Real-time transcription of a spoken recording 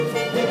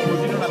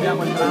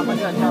abbiamo il dramma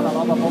che c'è la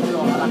roba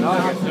proprio alla no,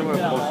 casa, che sembra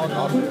un po'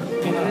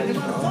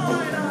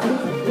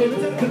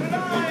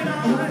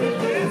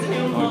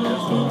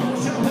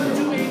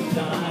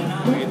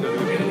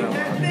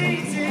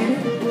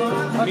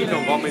 qui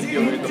non commenti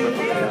io vedo per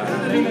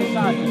dei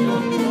messaggi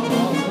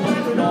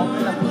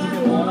la musica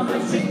è buona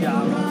per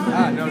sentiamo.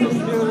 ah no, lo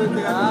spiego del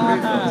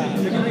scritto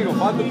perché dico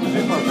quando così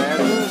fa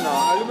bello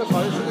no, lui mi fa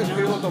adesso che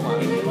scrivo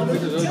automatico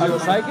Ah, lo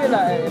sai che è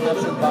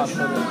verso il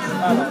basso adesso?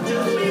 Ah no.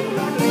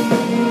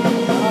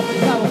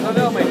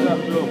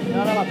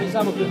 Ma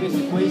pensavo che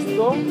avessi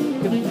questo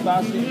che tu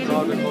passi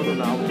no, con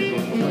un audio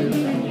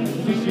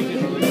sì che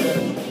sono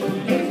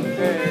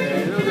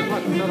devo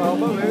fare tutta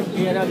roba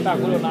in realtà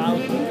quello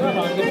nautico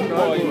no, anche tu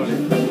poi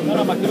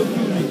no ma che lo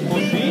chiudi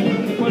così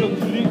e poi lo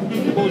chiudi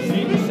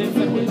così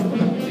senza questo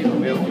sì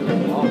vabbè lo chiudo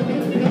un po'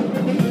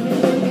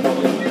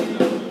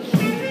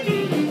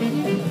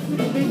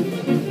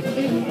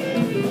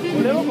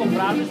 volevo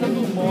comprarmi stato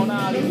un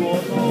Mona al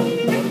Livorno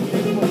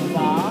tempo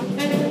fa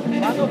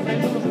quando ho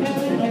preso lo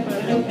spruzzino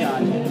per le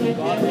occhiali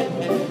ricordi?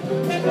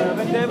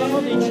 Vendevano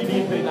dei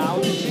cilindri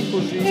nautici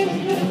così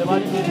le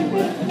varie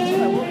misure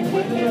uno di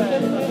quelli è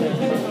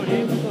quello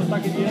lì tutto sta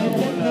che dietro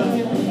con la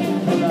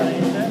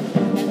rete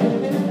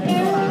è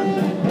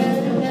ignorante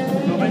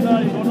lo vendono a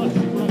Livorno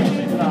sicuro che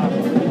sei bravo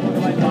quando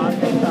vai in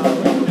barca è bravo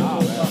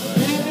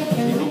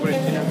di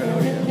comprensine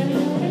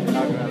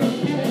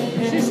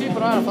anche sì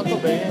però era fatto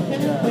bene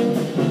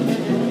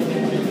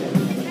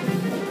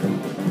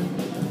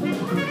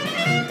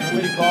non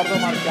mi ricordo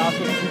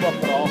marcato Cuba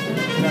Pro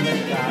gli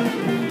americani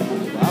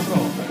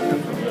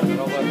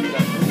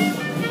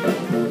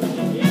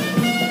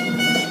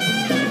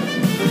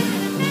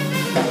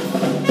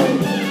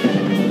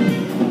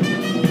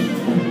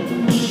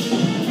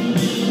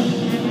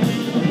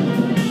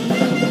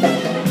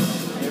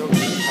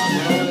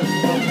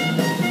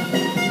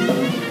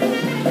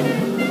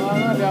non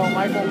l'abbiamo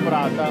mai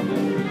comprata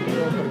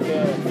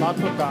perché è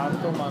fatto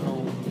tanto ma non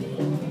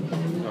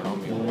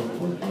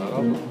la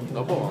roba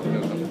dopo anche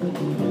dopo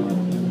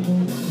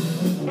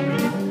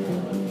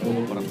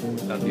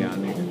tanti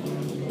anni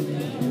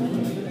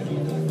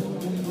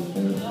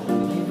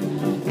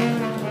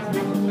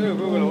io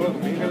quello lavoro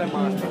mica le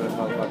master per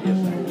fare via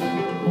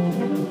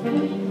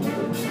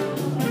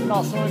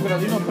no sono il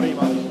gradino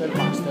prima del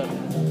master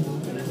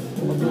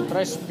ho fatto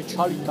 3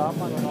 specialità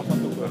ma non ho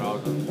fatto quello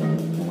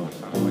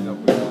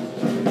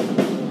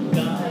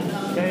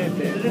che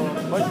tempo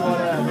poi ci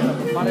vuole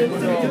per fare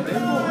quello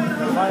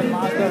per fare il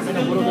master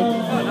almeno quello che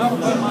no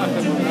fare il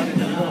master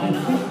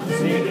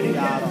sì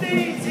chiaro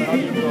però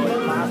dico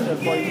il master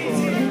poi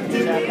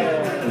ti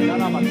serve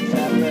no ma ti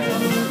serve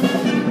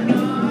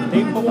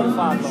tempo per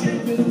farlo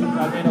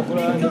almeno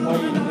quello che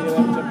poi devi avere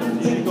un certo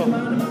fisico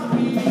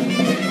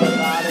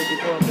andare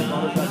tipo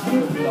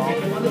 9-5 km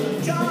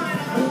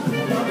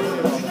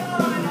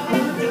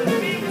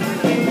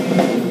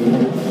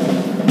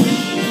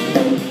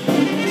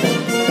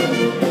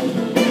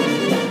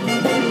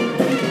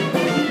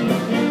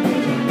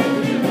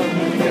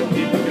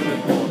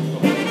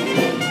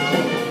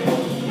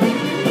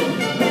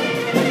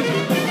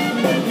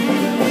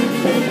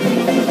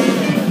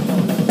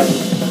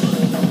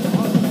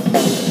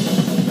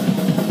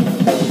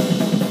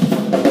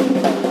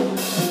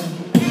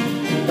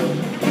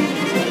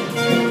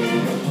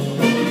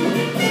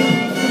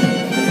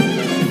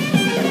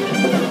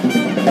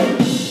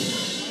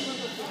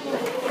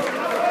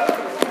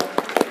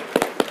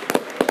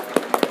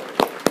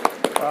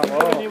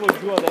venivo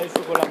giù adesso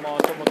con la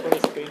moto, motore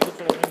spento,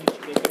 c'era una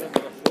bicicletta che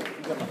andava su,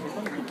 ma sei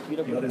quanto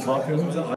tira